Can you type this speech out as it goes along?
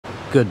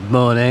Good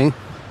morning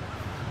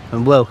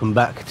and welcome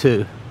back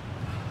to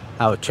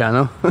our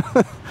channel.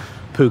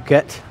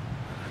 Phuket,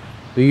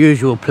 the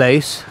usual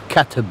place,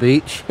 Kata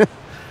Beach.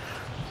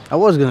 I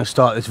was going to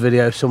start this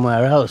video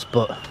somewhere else,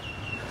 but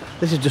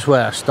this is just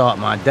where I start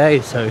my day,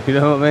 so you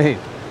know what I mean.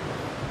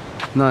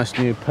 Nice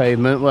new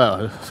pavement,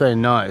 well, I say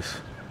nice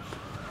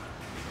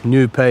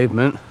new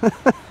pavement.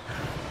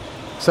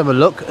 Let's have a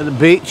look at the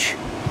beach.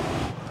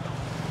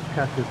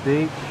 Kata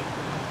Beach,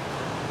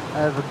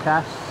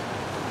 overcast,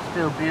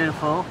 still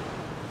beautiful,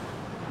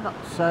 not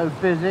so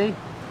busy.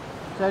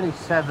 It's only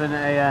 7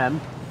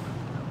 AM.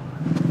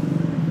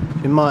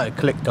 You might have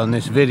clicked on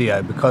this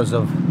video because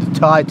of the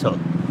title,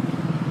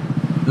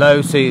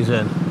 low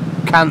season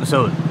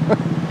cancelled.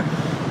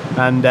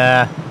 And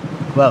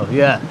well,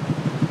 yeah,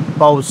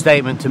 bold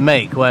statement to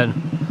make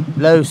when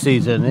low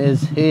season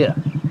is here.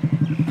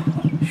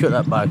 Shut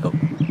that bike up.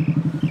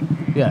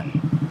 Yeah,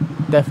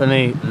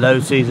 definitely low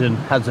season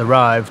has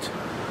arrived.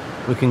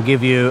 We can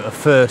give you a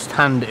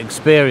first-hand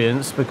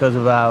experience because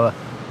of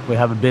we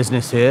have a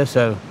business here,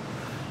 so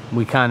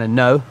we kind of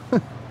know.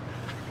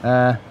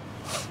 Yeah,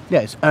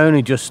 it's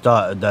only just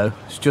started though.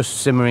 It's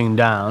just simmering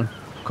down.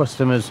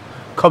 Customers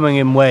coming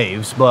in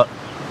waves, but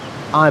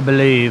I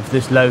believe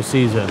this low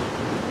season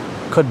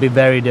could be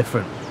very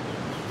different.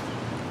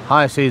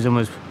 High season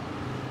was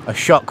a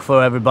shock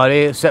for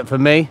everybody except for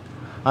me.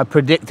 I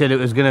predicted it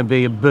was going to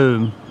be a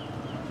boom,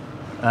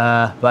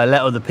 but I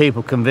let other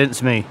people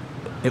convince me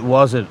it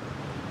wasn't.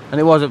 And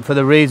it wasn't for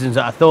the reasons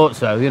that I thought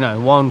so. You know,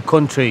 one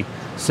country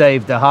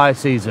saved the high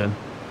season.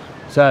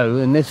 So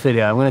in this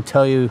video I'm going to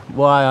tell you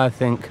why I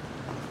think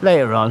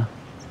later on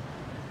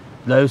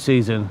low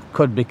season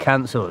could be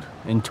cancelled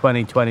in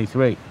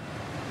 2023.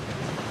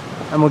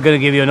 And we're going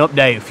to give you an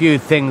update, a few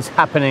things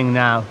happening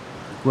now.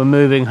 We're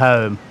moving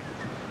home,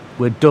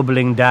 we're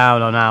doubling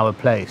down on our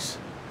place,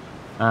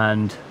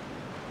 and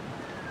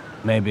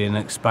maybe an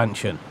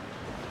expansion.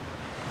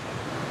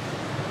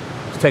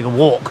 Let's take a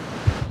walk.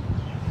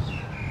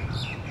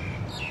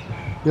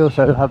 You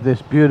also have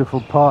this beautiful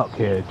park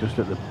here just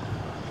at the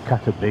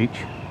Kata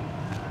Beach.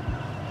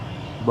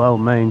 Well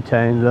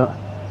maintained, look,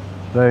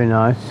 very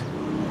nice.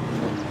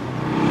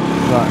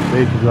 Right, the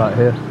beach is right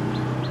here.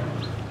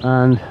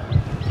 And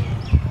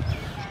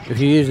if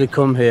you usually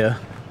come here,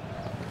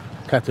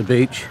 Kata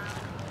Beach,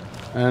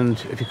 and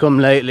if you come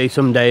lately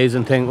some days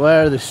and think,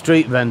 where are the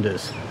street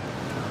vendors?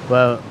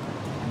 Well,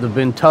 they've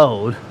been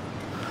told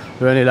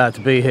they're only allowed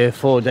to be here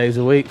 4 days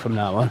a week from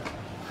now on.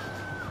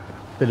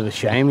 Bit of a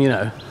shame, you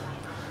know.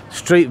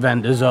 Street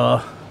vendors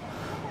are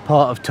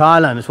part of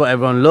Thailand. It's what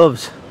everyone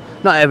loves.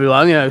 Not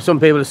everyone, you know,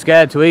 some people are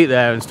scared to eat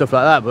there and stuff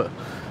like that, but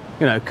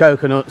you know,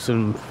 coconuts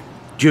and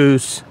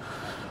juice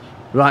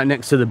right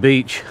next to the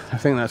beach. I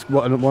think that's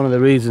one of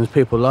the reasons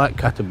people like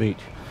Kata Beach.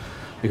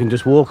 You can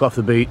just walk off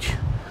the beach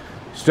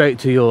straight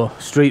to your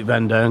street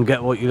vendor and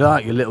get what you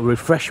like, your little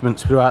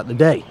refreshments throughout the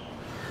day.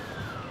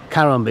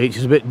 Karon Beach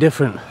is a bit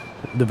different.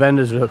 The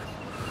vendors are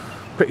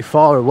pretty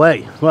far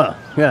away. Well,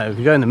 yeah, if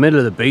you go in the middle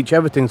of the beach,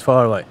 everything's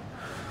far away.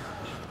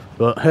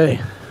 But hey,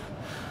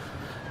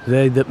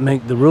 they that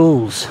make the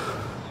rules.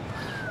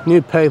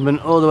 New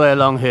pavement all the way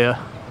along here.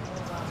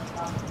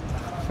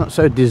 Not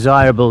so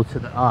desirable to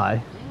the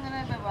eye,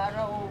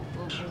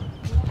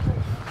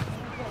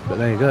 but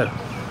there you go.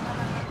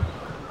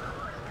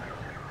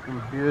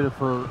 Some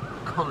beautiful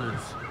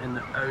colours in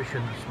the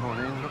ocean this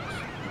morning. Looks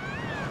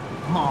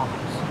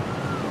marvellous.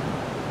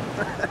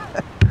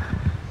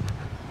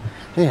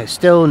 Yeah,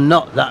 still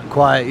not that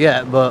quiet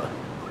yet, but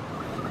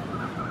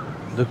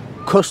the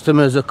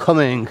customers are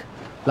coming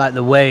like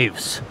the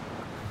waves.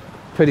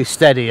 Pretty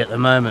steady at the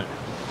moment.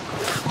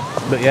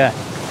 But yeah,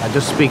 I'm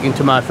just speaking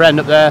to my friend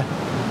up there.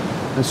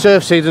 And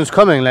surf season's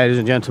coming, ladies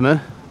and gentlemen.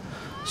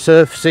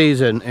 Surf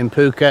season in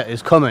Phuket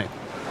is coming.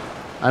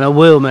 And I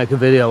will make a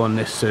video on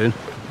this soon.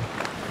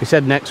 He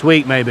said next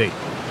week maybe.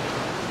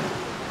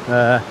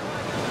 You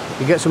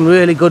get some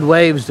really good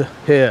waves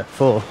here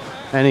for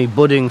any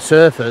budding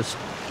surfers.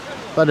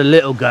 Had a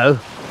little go.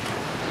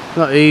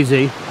 Not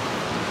easy.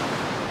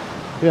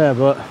 Yeah,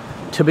 but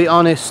to be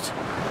honest,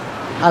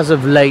 as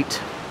of late,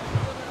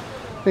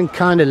 I've been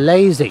kind of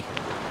lazy.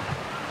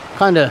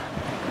 Kind of,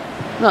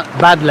 not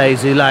bad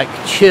lazy, like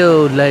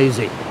chilled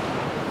lazy.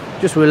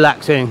 Just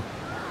relaxing.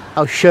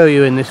 I'll show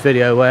you in this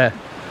video where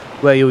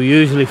you'll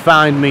usually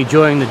find me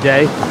during the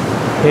day.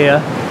 Here,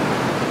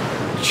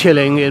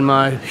 chilling in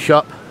my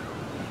shop.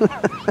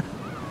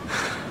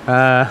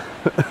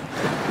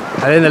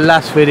 And in the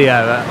last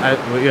video,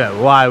 you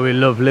know, why we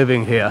love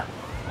living here,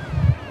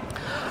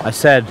 I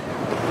said,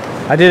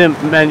 I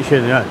didn't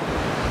mention, you know,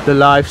 the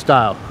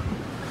lifestyle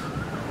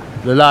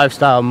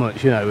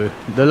much, you know,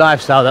 the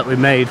lifestyle that we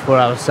made for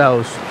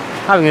ourselves,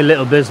 having a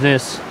little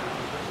business,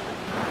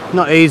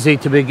 not easy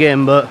to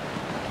begin, but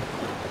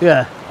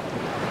yeah,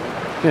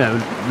 you know,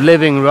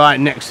 living right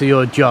next to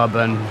your job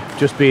and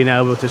just being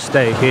able to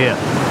stay here,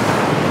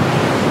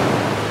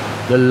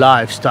 the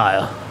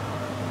lifestyle.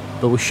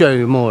 But we'll show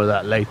you more of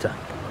that later.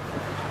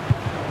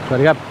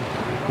 Good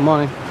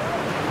morning.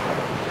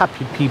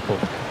 Happy people.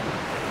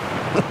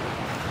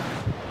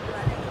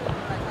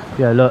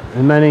 Yeah, look,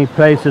 in many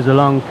places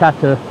along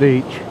Kata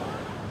Beach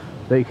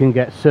that you can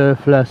get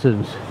surf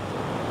lessons.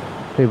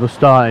 People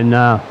starting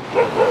now.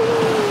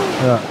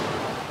 Look.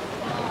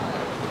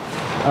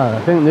 Oh,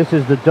 I think this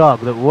is the dog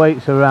that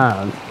waits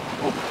around.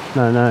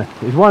 No,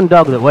 there's one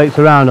dog that waits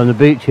around on the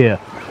beach here,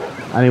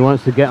 and he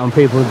wants to get on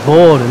people's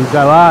board and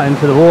go out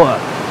into the water.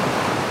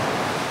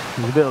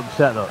 He's a bit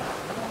upset, look.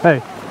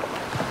 Hey,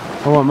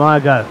 I want my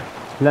go.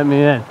 Let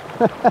me in.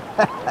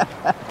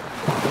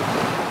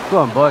 Go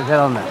on, boy, get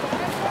on there.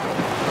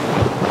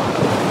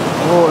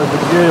 Water's a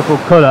beautiful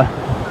colour.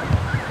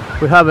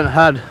 We haven't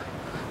had,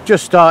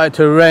 just started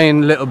to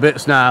rain little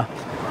bits now.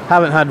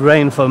 Haven't had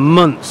rain for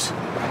months.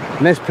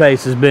 And this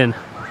place has been,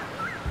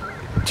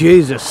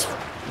 Jesus.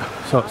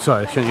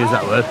 Sorry, I shouldn't use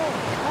that word.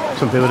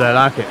 Some people don't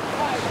like it.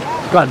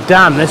 God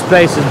damn, this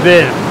place has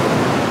been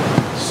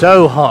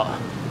so hot.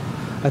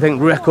 I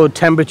think record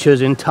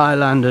temperatures in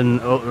Thailand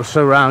and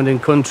surrounding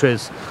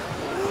countries,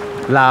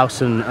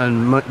 Laos and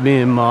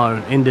Myanmar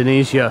and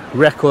Indonesia,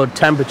 record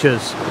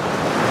temperatures,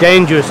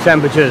 dangerous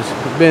temperatures.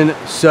 It's been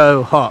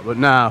so hot, but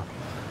now,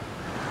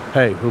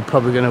 hey, we're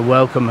probably going to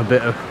welcome a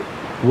bit of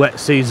wet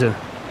season.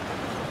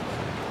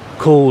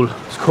 Cool,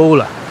 it's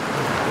cooler.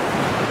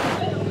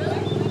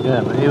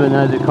 Yeah, but even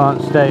though they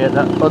can't stay at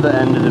that other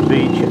end of the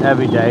beach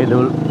every day,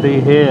 they'll be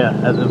here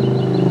at the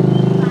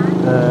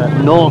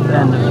north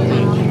end of the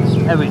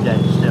beach every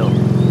day still.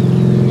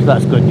 So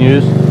that's good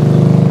news.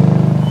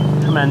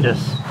 Tremendous.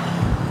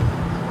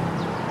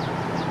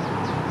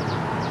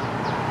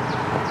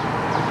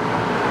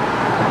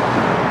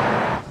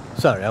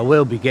 Sorry, I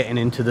will be getting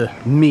into the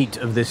meat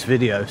of this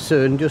video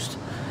soon, just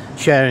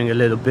sharing a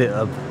little bit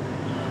of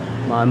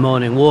my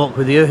morning walk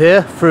with you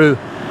here through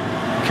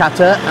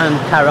Kata and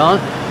Karon.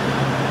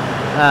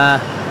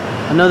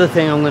 Another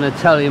thing I'm going to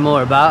tell you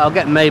more about, I'll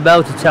get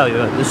Maybelle to tell you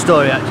the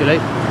story actually.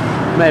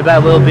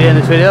 Maybelle will be in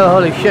this video,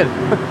 holy shit.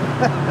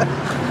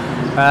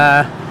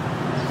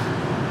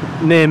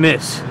 Near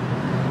miss.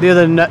 The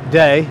other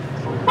day,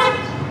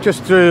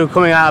 just through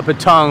coming out of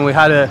Patong, we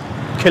had a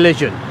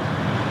collision.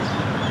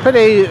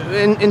 Pretty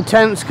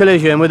intense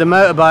collision with a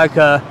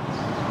motorbiker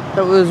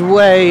that was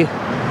way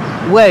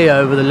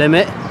over the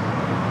limit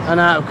and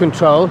out of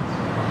control.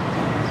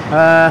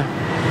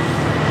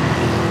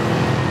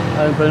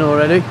 Open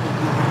already,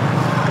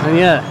 and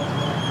yeah,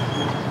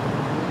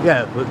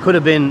 it could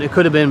have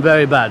been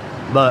very bad,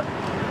 but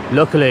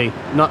luckily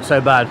not so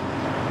bad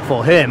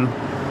for him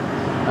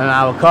and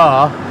our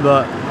car,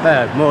 but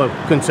more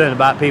concerned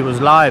about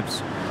people's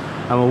lives.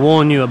 And we'll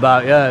warn you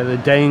about the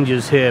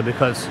dangers here,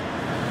 because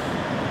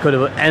it could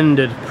have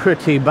ended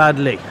pretty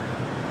badly.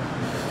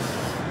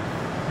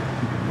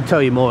 I'll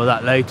tell you more of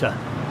that later.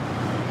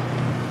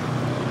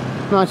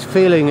 Nice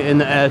feeling in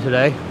the air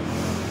today,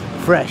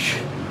 fresh.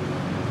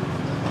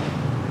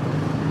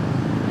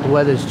 The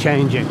weather's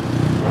changing.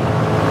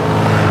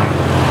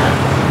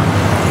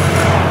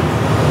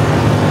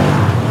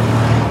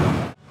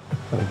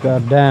 Oh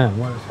god damn,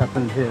 what has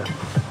happened here?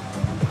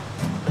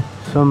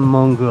 Some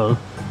mongrel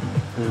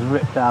has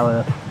ripped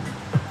our,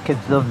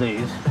 kids love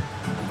these.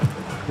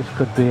 This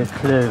could be a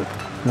clue.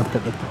 Look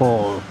at the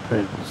paw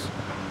prints.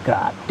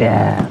 God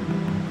damn.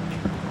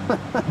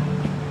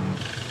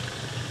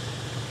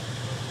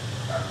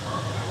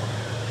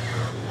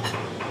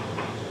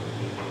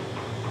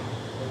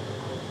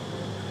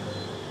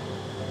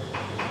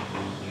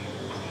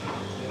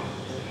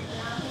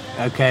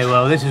 Okay,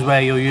 well, this is where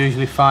you'll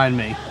usually find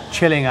me,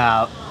 chilling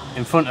out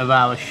in front of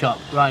our shop,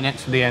 right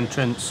next to the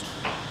entrance.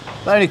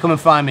 But only come and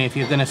find me if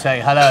you're going to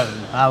say hello,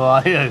 how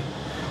are you?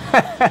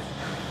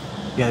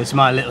 Yeah, this is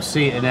my little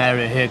seating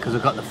area here, because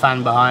I've got the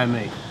fan behind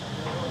me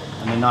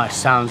and the nice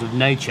sounds of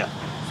nature.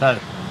 So,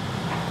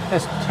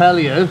 let's tell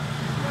you,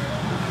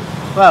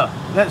 well,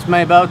 let's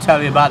Maybelle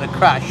tell you about the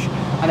crash,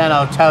 and then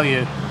I'll tell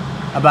you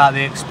about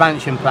the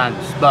expansion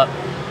plans. But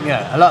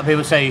yeah, a lot of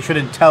people say you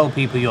shouldn't tell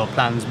people your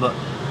plans, but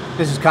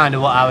this is kind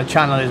of what our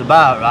channel is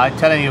about, right?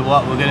 Telling you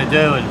what we're going to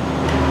do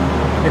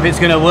and if it's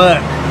going to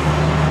work.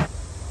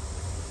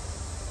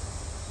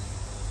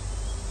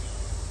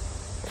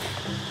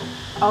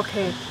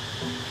 Okay.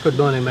 Good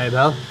morning,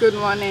 Maybelle. Good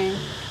morning.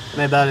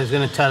 Maybelle is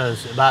going to tell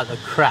us about the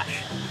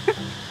crash.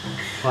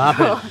 What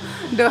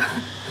happened?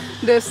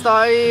 The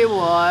story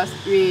was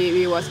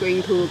we was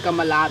going to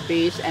Kamala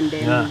Beach and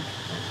then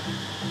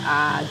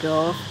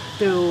drove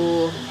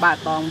to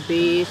Patong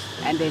Beach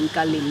and then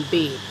Kalim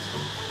Beach.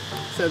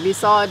 So we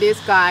saw this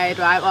guy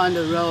drive on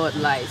the road,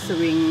 like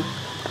swing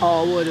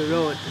over the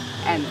road,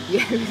 and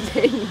yeah, we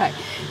saying like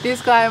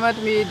this guy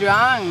must be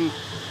drunk.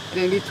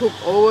 Then we took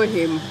over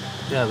him.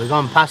 Yeah, we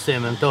gone past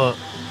him and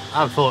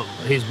I thought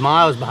he's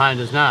miles behind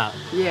us now.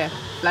 Yeah,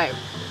 like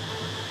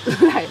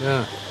behind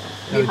us.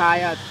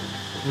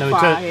 And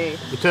then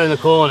we turned the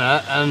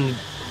corner and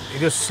he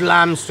just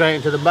slammed straight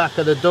into the back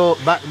of the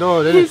back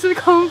door, didn't he? He should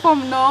come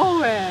from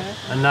nowhere.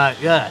 And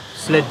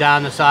slid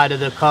down the side of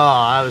the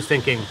car. I was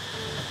thinking,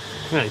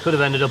 you know, he could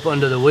have ended up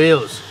under the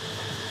wheels.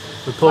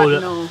 We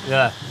pulled no.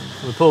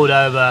 we pulled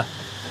over,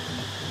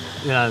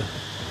 you know,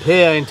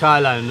 here in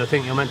Thailand, I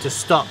think you're meant to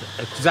stop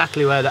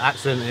exactly where the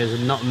accident is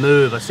and not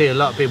move. I see a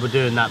lot of people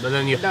doing that, but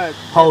then you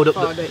hold up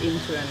for the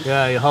insurance.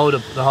 Yeah, you hold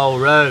up the whole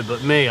road.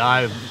 But me,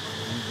 I've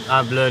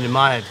learned in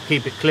my head to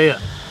keep it clear.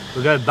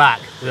 We go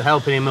back, we're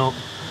helping him up,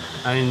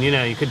 and you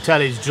know, you could tell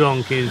he's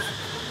drunk. He's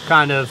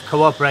kind of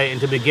cooperating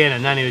to begin,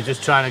 and then he was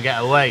just trying to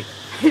get away.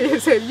 He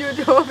said, "You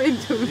drove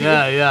into me."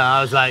 Yeah.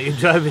 I was like, "You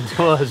drove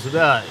into us."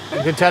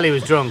 You could tell he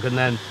was drunk, and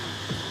then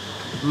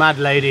mad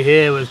lady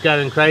here was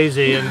going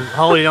crazy and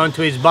holding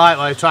onto his bike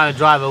while he was trying to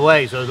drive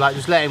away. So I was like,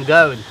 just let him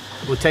go and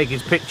we'll take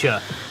his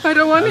picture. I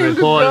don't want him to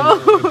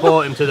go.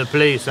 Report him to the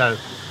police. So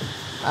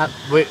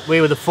we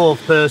were the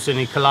 4th person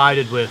he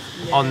collided with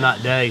on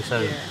that day.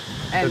 So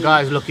the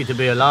guy's lucky to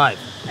be alive.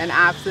 And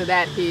after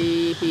that,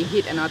 he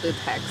hit another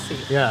taxi.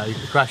 Yeah, he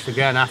crashed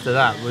again after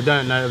that. We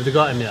don't know. Have they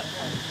got him yet?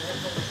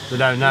 We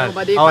don't know.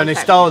 Nobody and they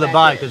stole the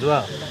bike as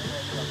well.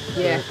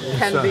 Yeah,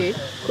 can be.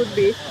 Could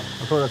be. I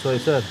thought that's what he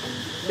said.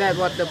 That's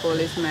what the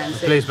policeman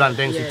said. The policeman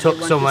thinks he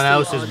took someone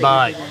else's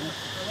bike.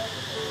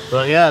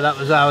 But yeah, that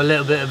was our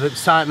little bit of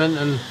excitement.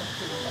 And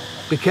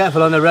be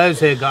careful on the roads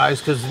here, guys,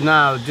 because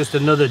now just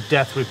another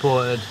death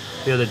reported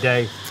the other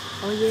day.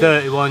 Oh, yeah.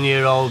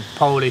 31-year-old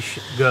Polish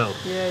girl.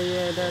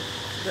 Yeah,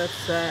 that's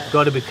sad.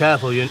 Got to be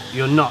careful.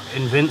 You're not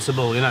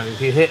invincible. You know, if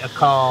you hit a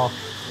car,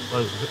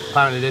 well,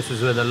 apparently this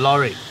was with a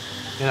lorry.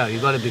 You know,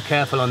 you've got to be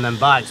careful on them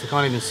bikes. They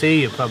can't even see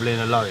you probably in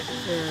a lorry.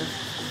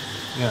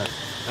 Yeah.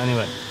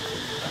 Anyway.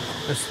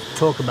 Let's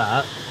talk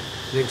about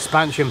the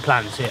expansion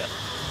plans here.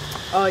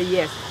 Oh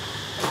yes,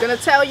 I'm gonna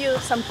tell you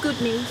some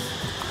good news.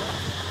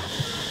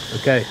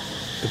 Okay,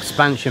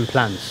 expansion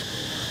plans.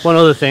 One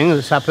other thing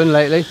that's happened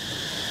lately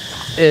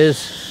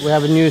is we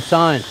have a new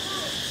sign.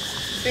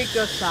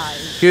 Bigger sign.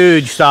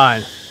 Huge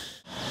sign.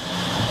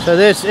 So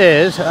this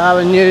is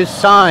our new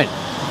sign.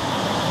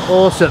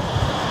 Awesome.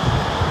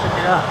 Check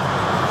it out.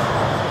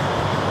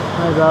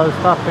 There goes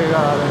Coffee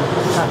Garden,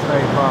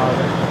 Cafe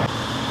Garden.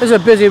 There's a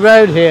busy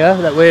road here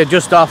that we're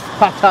just off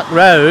Patak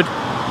Road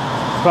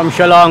from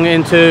Shillong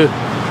into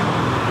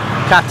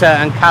Kata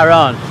and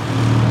Karon.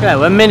 Yeah,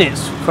 we're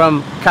minutes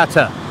from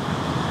Kata.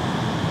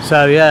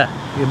 So yeah,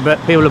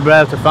 people will be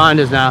able to find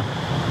us now.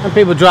 And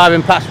people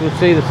driving past will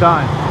see the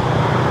sign.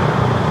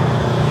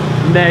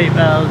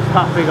 Maybell's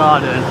Coffee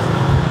Garden,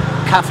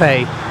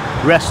 cafe,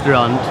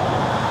 restaurant,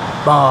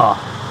 bar.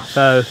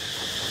 So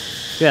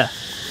yeah,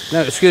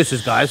 no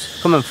excuses guys,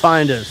 come and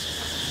find us.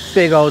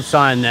 Big old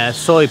sign there,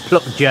 Soy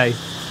Pluk J.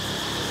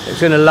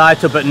 It's going to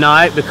light up at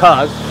night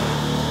because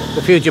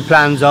the future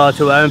plans are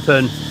to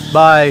open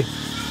by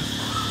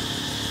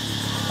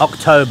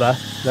October,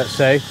 let's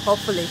say.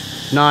 Hopefully.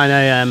 9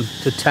 AM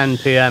to 10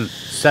 PM,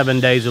 7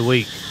 days a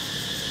week.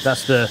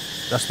 That's the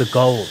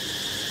goal.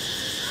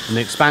 And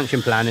the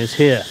expansion plan is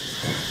here.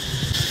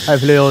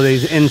 Hopefully all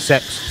these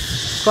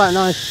insects. Quite a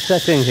nice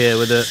setting here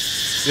with the,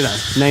 you know,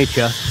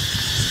 nature.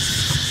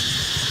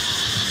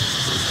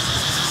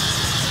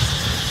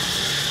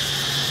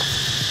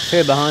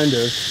 Here behind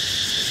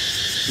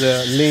us,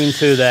 the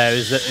lean-to there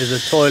is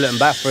a toilet and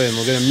bathroom.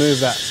 We're going to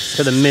move that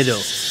to the middle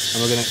and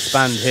we're going to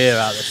expand here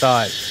out the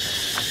side.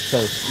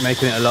 So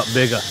making it a lot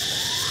bigger.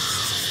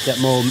 Get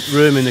more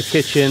room in the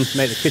kitchen,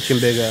 make the kitchen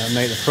bigger and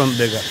make the front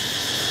bigger.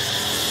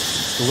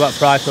 We've got a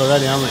price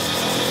already, haven't we?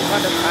 We've got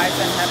the price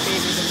and happy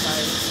with the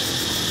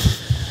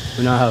price.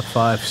 We now have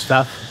 5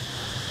 staff.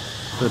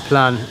 The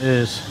plan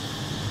is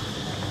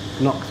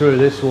knock through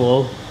this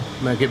wall,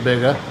 make it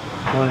bigger.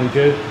 Morning,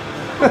 Jude.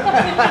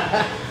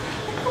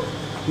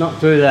 Knock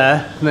through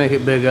there, make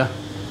it bigger.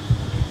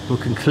 We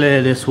can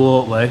clear this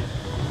walkway.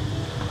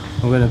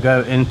 We're going to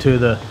go into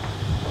the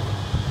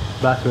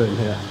bathroom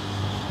here.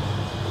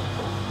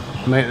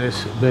 Make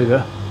this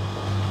bigger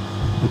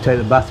and take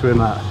the bathroom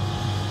out.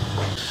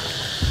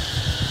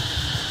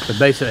 So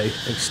basically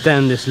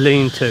extend this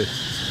lean-to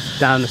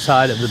down the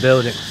side of the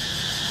building.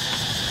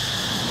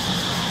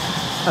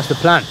 That's the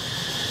plan.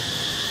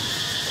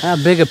 Our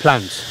bigger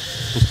plans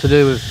is to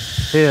do with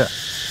here.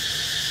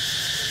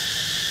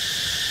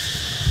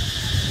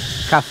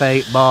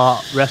 Cafe,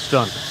 bar,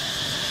 restaurant.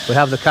 We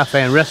have the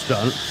cafe and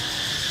restaurant.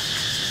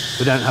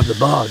 We don't have the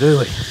bar, do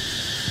we?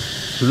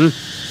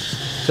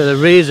 So the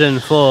reason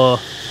for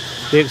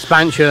the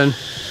expansion,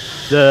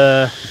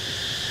 the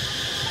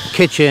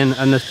kitchen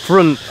and the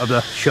front of the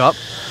shop,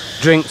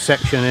 drink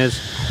section, is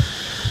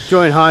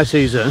during high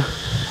season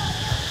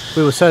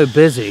we were so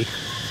busy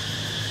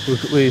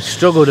we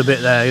struggled a bit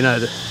there, you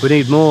know. We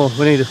need more,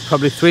 we need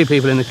probably 3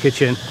 people in the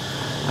kitchen,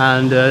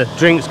 and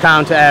drinks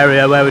counter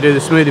area where we do the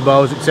smoothie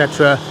bowls,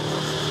 etc.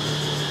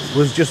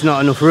 was just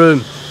not enough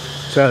room,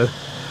 so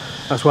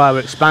that's why we're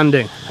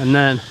expanding. And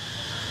then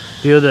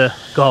the other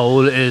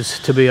goal is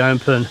to be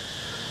open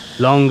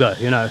longer,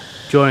 you know,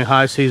 during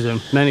high season.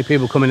 Many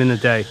people coming in the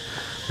day.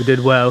 We did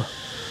well,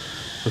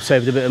 we've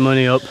saved a bit of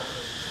money up.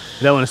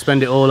 We don't want to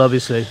spend it all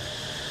obviously,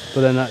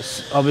 but then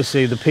that's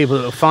obviously the people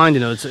that are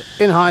finding us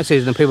in high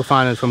season. People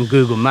find us from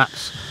Google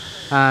Maps,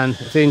 and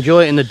if they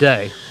enjoy it in the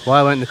day,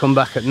 why won't they come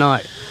back at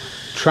night?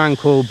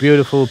 Tranquil,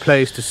 beautiful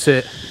place to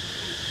sit,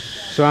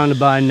 surrounded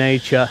by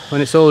nature.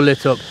 When it's all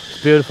lit up,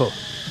 it's beautiful.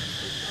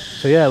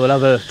 So yeah, we'll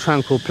have a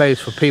tranquil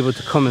place for people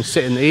to come and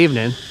sit in the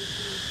evening.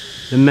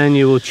 The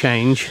menu will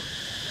change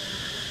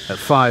at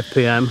 5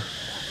 p.m.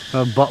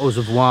 We'll have bottles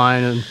of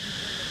wine, and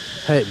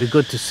hey, it'd be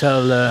good to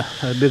sell,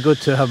 it'd be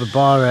good to have a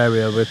bar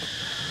area with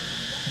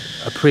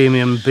a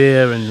premium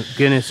beer and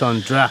Guinness on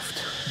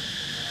draft.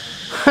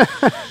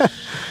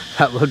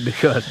 That would be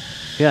good.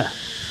 Yeah,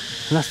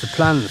 and that's the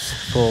plans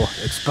for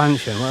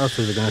expansion. What else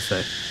was I going to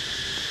say?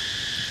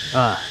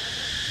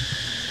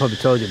 Probably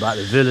told you about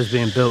the villas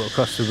being built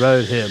across the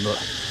road here, but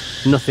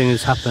nothing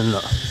has happened.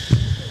 Look,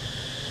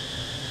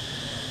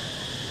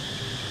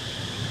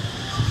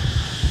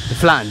 they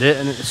flattened it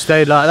and it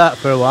stayed like that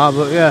for a while,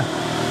 but yeah.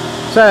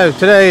 So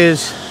today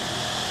is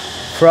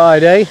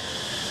Friday.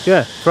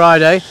 Yeah,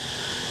 Friday.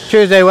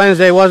 Tuesday,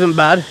 Wednesday wasn't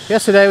bad.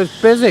 Yesterday was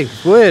busy.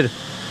 It's weird.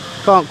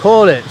 Can't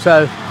call it.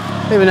 So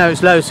even though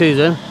it's low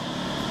season,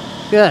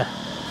 yeah,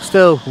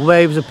 still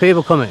waves of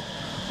people coming.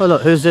 Oh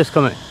look, who's this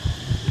coming?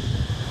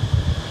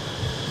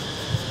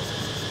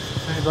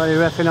 Anybody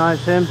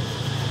recognise him?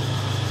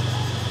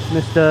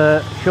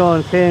 Mr.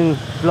 Sean King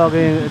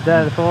vlogging at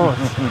Dare the Force.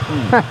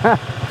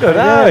 Good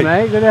day,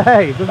 mate. Good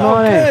day. Good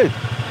morning. Good.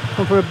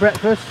 Come for a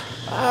breakfast?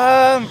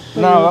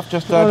 No, I've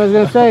just I was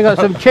going to say, you got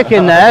some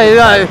chicken there. You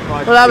know,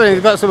 what happened?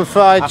 You've got some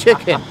fried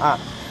chicken.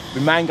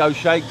 With mango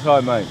shake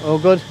time, mate. All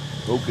good?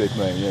 All good,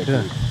 mate. Yeah, Yeah.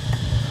 good.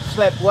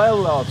 Slept well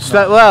last night.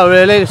 Slept well,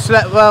 really.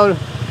 Slept well.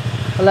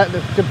 I'll let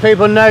the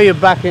people know you're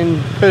back in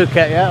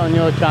Phuket, yeah, on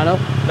your channel.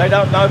 They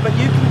don't know, but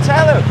you can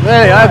tell them.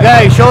 Really?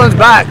 Okay, Sean's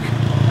back.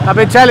 I've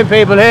been telling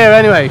people here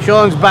anyway,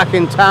 Sean's back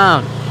in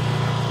town.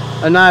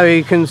 And now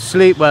he can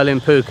sleep well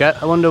in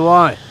Phuket. I wonder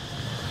why.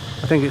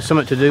 I think it's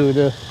something to do with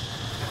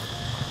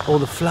all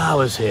the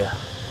flowers here.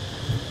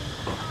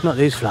 Not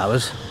these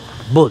flowers,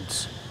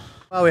 buds.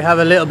 Well, we have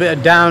a little bit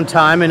of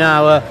downtime in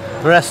our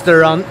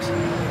restaurant.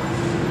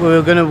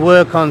 We're going to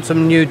work on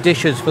some new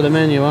dishes for the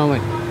menu, aren't we?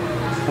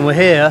 And we're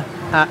here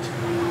at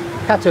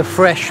Kata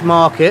Fresh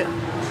Market.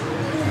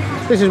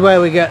 This is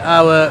where we get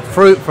our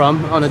fruit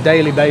from on a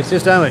daily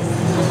basis, don't we?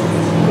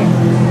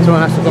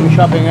 Someone has to come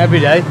shopping every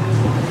day,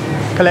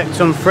 collect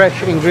some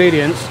fresh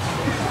ingredients.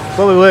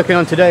 What are we working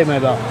on today,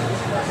 Mabel?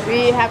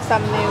 We have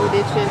some new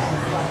dishes.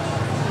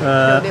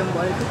 Tell them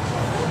what is it?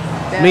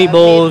 The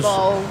Meatballs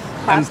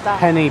and pasta,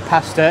 penny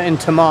pasta in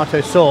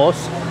tomato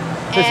sauce.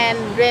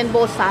 and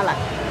rainbow salad.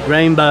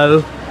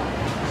 Rainbow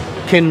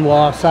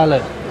quinoa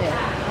salad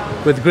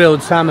Yeah. with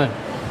grilled salmon.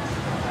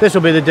 This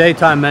will be the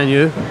daytime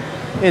menu.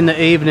 In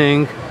the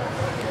evening,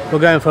 we're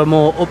going for a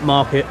more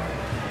upmarket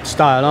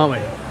style, aren't we?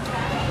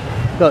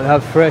 Look, they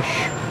have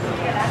fresh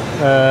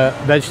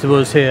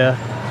vegetables here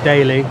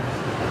daily.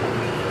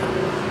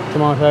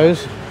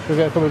 Tomatoes. We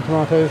get a couple of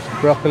tomatoes,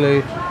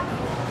 broccoli.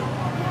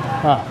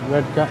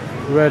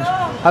 Red.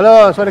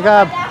 Hello,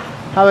 Swadikab.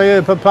 How are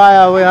you?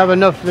 Papaya. We have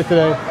enough for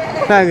today.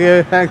 Thank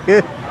you, thank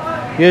you.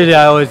 Usually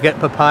I always get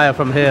papaya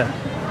from here.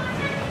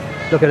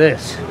 Look at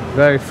this,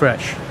 very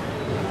fresh.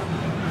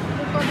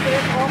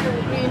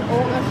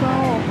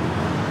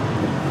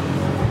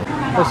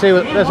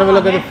 Let's have a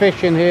look at the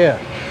fish in here.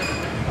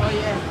 Oh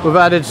yeah. We've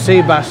added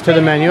sea bass to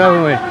the menu,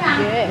 haven't we?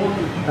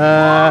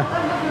 Yeah.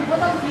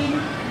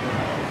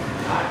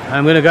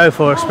 I'm going to go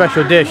for a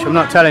special dish. I'm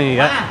not telling you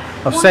yet.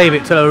 I'll save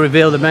it till I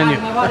reveal the menu.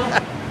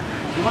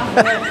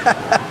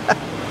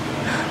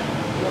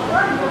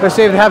 Let's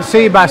see if they have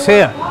sea bass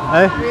here.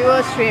 Eh?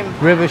 River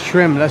shrimp. River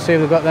shrimp. Let's see if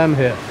they've got them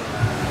here.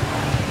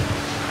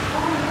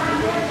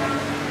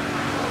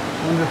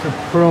 I wonder if the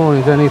prawn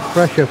is any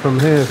fresher from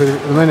here. Because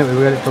at the minute we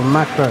get it from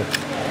Macro.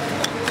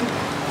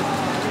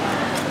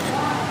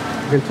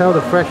 You can tell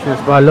the freshness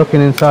by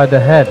looking inside the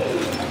head,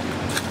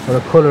 or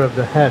the colour of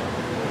the head.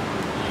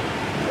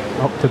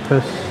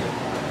 Octopus.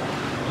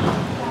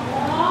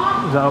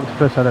 Is that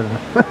octopus? I don't know.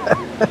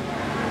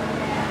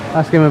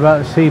 Ask him about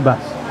the sea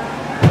bass.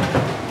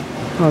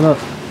 Oh look.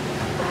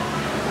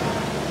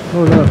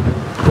 Oh look.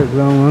 Big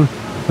long one.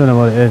 Don't know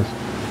what it is.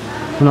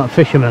 I'm not a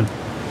fisherman.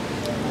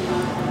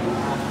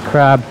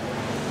 Crab.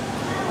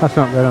 That's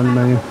not good on the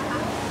menu.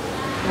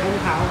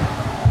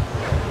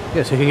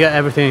 Yeah, so you can get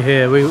everything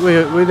here. We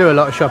do a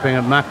lot of shopping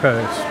at Macro.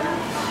 It's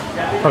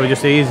probably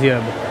just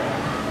easier.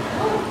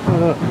 But oh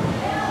look.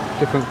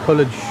 Different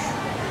coloured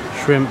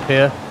shrimp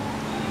here.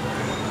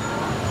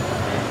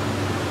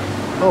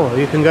 Oh,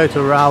 you can go to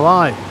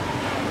Rawai.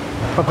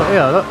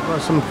 Yeah, look,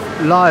 got some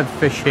live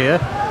fish here.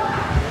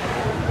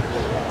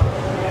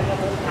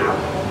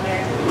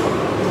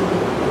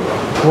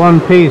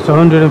 One piece,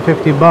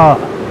 150 baht.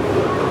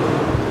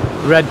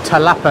 Red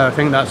talapa, I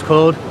think that's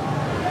called.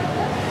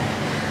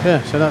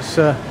 Yeah, so that's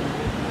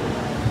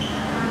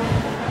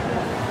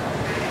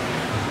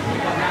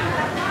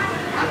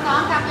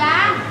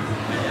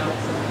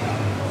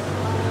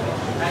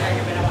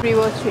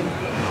River shrimp.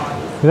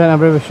 you don't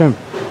have river shrimp?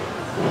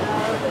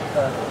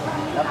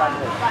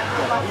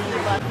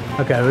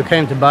 Okay, we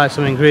came to buy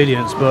some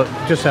ingredients, but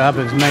just so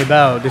happens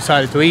Maybell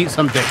decided to eat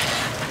something.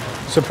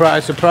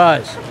 Surprise,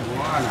 surprise.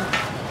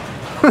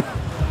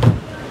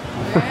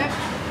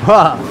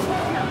 What?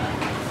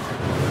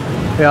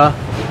 Yeah.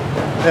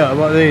 Yeah,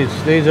 what are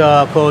these? These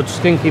are called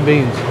stinky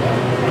beans,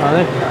 are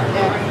they?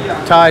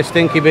 Yeah. Thai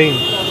stinky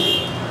beans.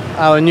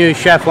 Our new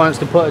chef wants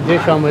to put a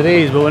dish on with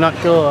these, but we're not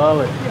sure, are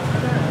we?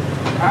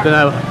 Don't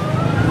know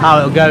how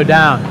it'll go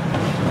down.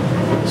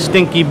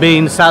 Stinky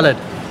bean salad.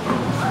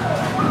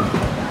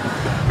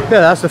 Yeah,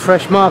 that's the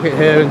fresh market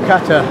here in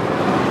Qatar.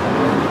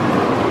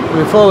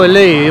 Before we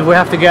leave, we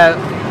have to get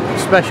a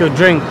special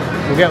drink.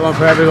 We'll get one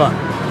for everyone.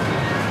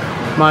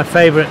 My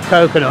favourite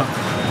coconut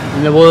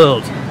in the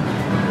world.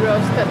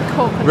 Roasted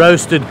coconut.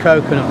 Roasted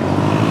coconut.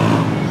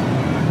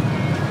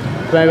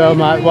 Maybe I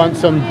might want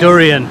some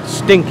durian,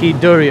 stinky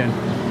durian.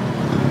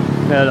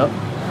 Yeah, look.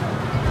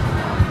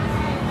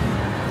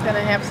 Can I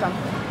have some?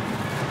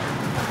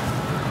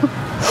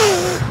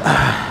 I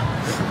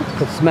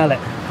can smell it.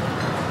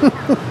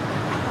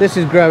 This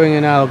is growing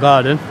in our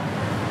garden.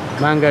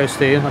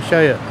 Mangosteen, I'll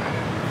show you.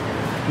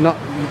 Not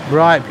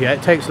ripe yet,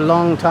 it takes a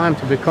long time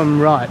to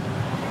become ripe.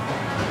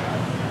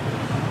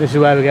 This is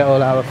where we get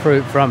all our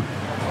fruit from.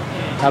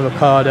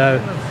 Avocado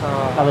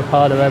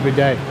every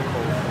day.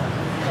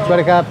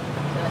 Sweaty cab.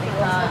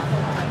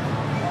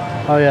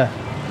 Oh yeah.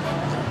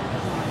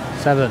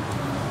 7.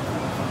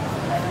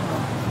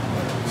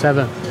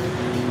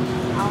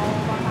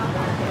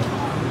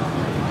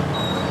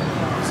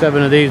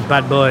 Seven of these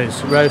bad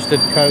boys. Roasted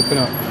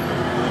coconut.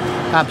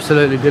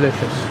 Absolutely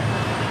delicious.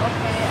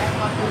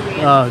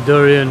 Oh,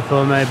 durian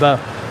for me, Bo.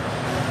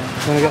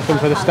 Want to get some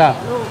for the staff?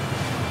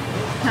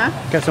 Huh?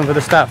 Get some for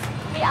the staff.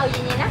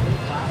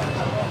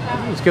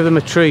 Let's give them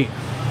a treat.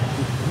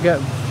 Get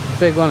a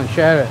big one and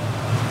share it.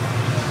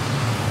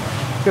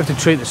 You have to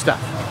treat the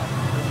staff.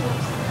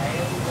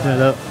 Yeah,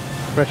 look,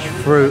 fresh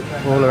fruit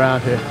all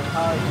around here.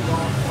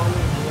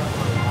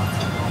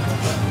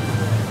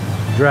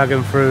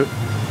 Dragon fruit.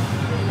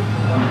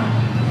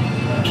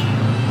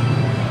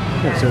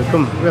 Yeah, so we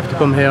have to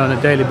come here on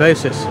a daily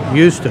basis.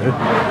 Used to,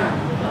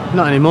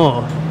 not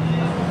anymore.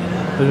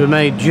 Because we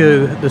made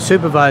Jew the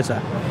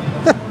supervisor,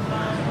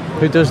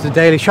 who does the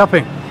daily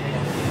shopping.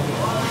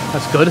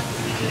 That's good.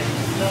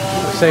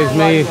 Saves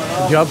me a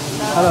job.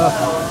 Hello.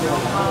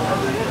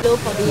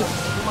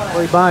 What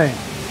are you buying?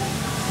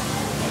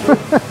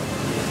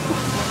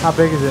 How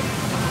big is it?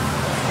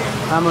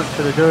 How much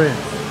for the durian?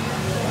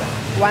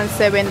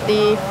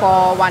 170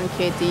 for 1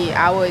 kg.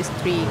 Ours is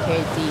 3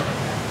 kg.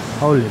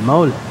 Holy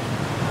moly.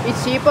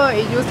 It's cheaper.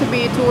 It used to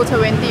be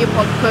 220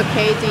 per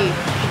kg.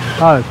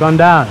 Oh, it's gone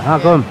down. How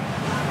come?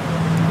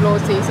 Low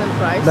season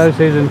price. Low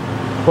season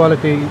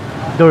quality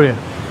durian.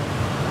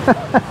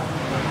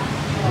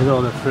 With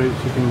all the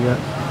fruits you can get.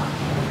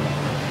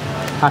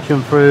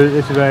 Passion fruit,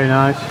 this is very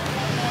nice.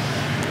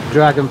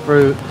 Dragon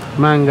fruit,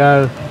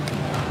 mango.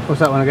 What's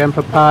that one again?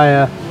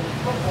 Papaya.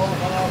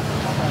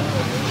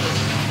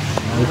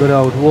 And a good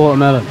old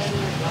watermelon.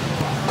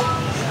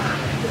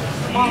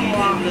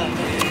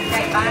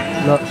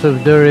 Lots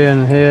of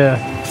durian here.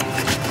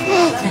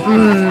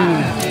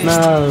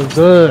 Smells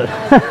good.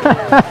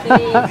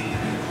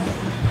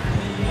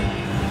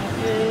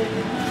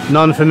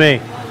 None for me.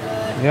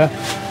 Yeah?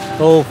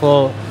 All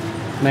for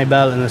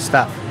Maybelle and the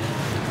staff.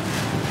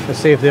 Let's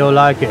see if they all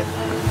like it.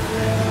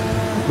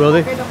 Will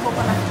they?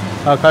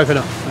 Oh,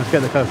 coconut. Let's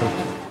get the coconut.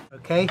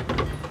 Okay.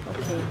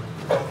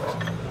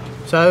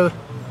 So,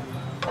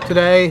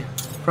 today,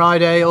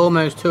 Friday,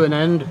 almost to an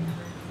end.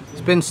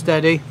 It's been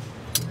steady,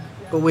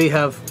 but we've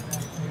had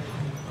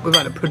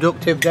a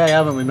productive day,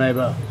 haven't we,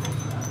 Maybelle?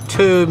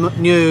 2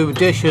 new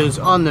dishes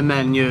on the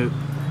menu.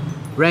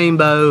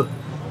 Rainbow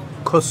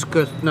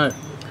quinoa.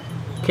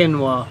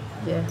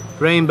 Yeah.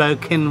 Rainbow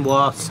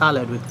quinoa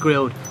salad with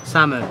grilled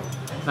salmon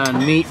and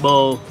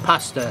meatball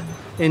pasta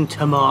in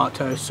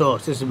tomato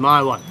sauce. This is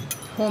my one.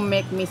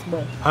 Homemade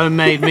meatball.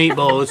 Homemade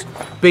meatballs,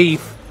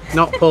 beef,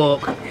 not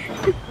pork,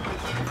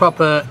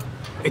 proper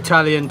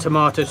Italian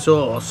tomato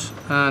sauce,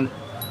 and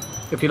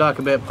if you like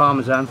a bit of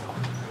parmesan,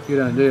 you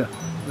don't, do you?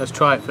 Let's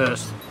try it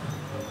first,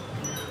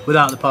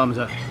 without the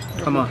parmesan.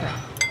 Come on.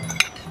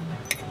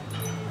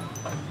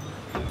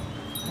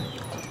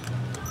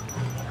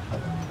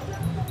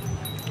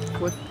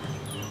 Good.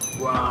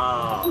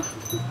 Wow.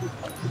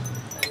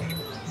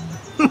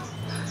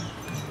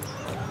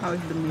 How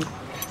is the meat?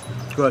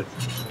 Good.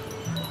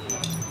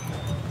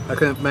 I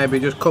could maybe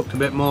just cooked a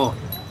bit more.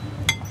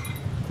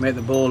 Make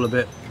the ball a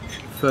bit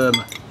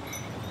firmer.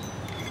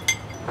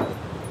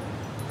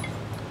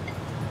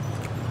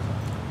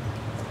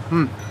 I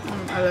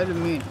love the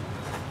meat.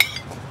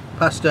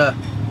 Pasta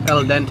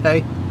al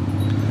dente.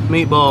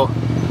 Meatball.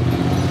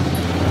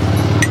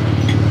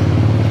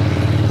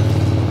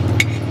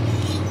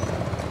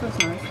 That's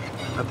nice.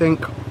 I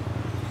think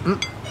a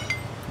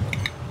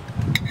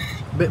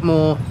bit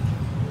more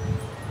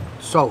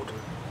salt.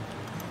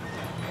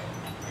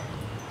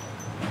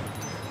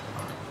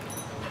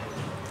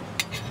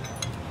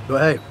 But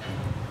hey,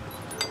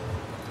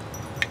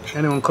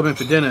 anyone coming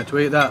for dinner to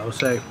eat that will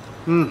say,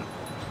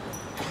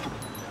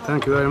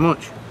 thank you very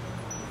much.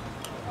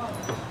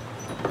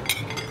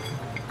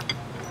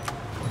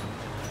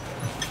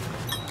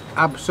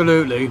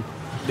 Absolutely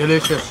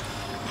delicious.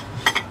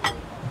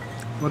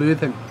 What do you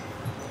think?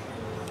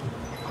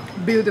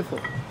 Beautiful.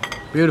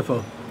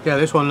 Beautiful. Yeah,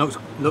 this one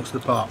looks the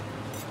part.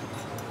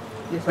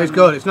 This It's one-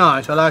 good, it's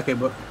nice, I like it,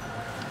 but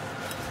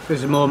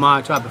this is more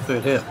my type of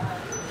food here.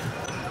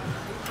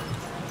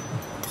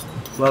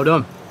 Well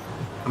done.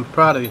 I'm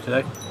proud of you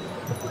today.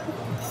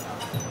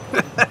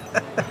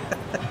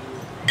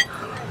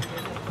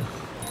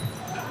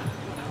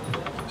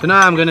 So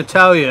now I'm going to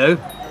tell you,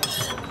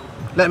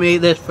 let me eat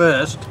this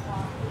first,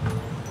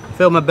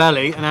 fill my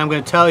belly, and I'm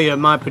going to tell you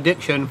my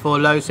prediction for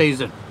low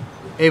season.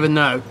 Even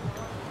though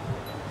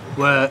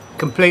we're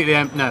completely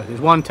empty. No, there's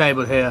one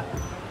table here.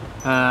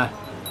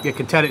 You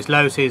can tell it's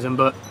low season,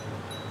 but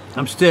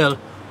I'm still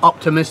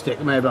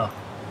optimistic, maybe.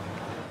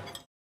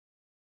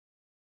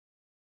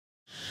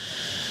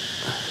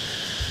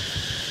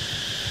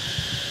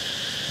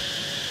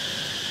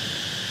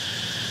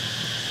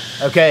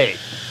 Okay,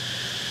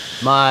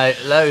 my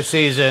low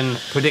season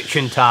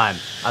prediction time.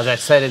 As I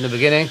said in the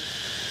beginning,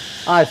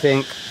 I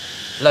think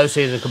low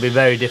season could be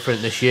very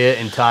different this year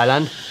in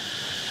Thailand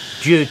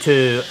due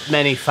to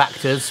many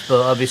factors,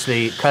 but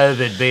obviously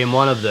COVID being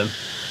one of them.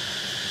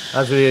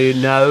 As we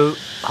know,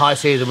 high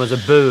season was a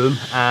boom,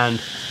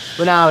 and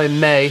we're now in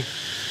May.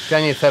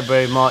 January,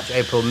 February, March,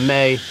 April,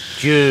 May,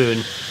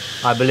 June,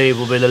 I believe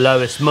will be the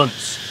lowest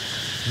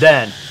months.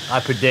 Then I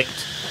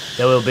predict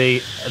there will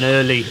be an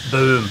early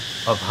boom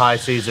of high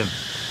season,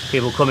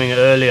 people coming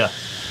earlier.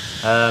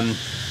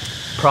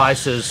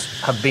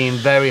 Prices have been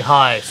very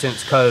high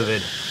since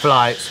COVID.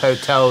 Flights,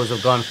 hotels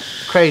have gone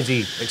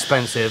crazy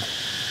expensive.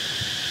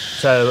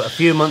 So a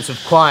few months of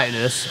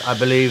quietness, I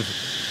believe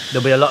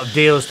there'll be a lot of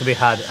deals to be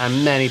had,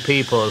 and many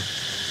people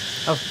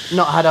have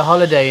not had a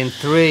holiday in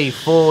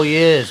 3-4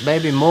 years,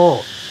 maybe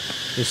more.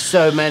 There's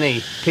so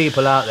many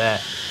people out there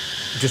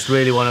who just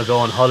really want to go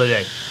on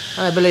holiday.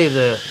 And I believe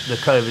the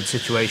COVID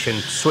situation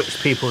switched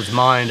people's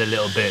mind a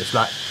little bit. It's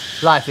like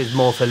life is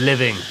more for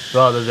living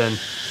rather than,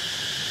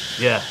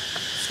 yeah,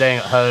 staying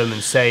at home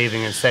and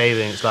saving and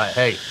saving. It's like,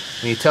 hey,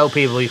 when you tell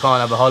people you can't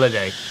have a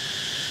holiday,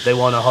 they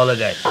want a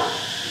holiday.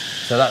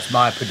 So that's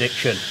my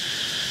prediction.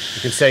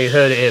 You can say you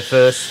heard it here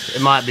first.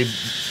 It might be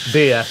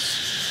BS.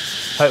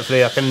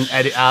 Hopefully I can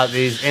edit out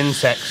these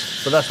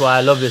insects, but that's why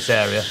I love this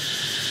area.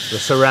 We're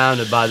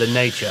surrounded by the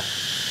nature,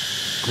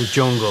 the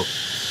jungle.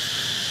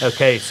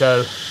 Okay,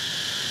 so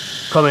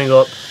coming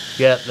up,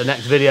 yeah, the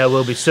next video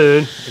will be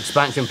soon.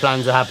 Expansion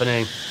plans are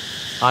happening.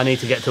 I need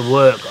to get to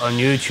work on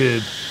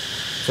YouTube,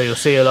 so you'll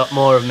see a lot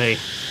more of me.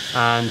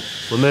 And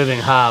we're moving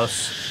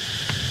house.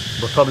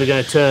 We're probably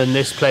going to turn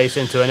this place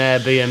into an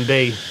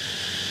Airbnb.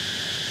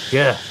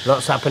 Yeah,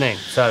 lots happening.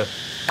 So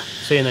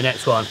see you in the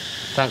next one.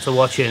 Thanks for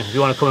watching. If you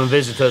want to come and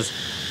visit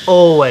us,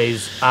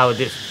 always our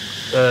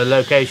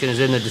location is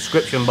in the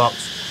description box.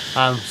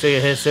 See you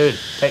here soon.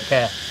 Take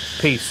care.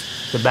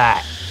 Peace.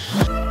 Goodbye.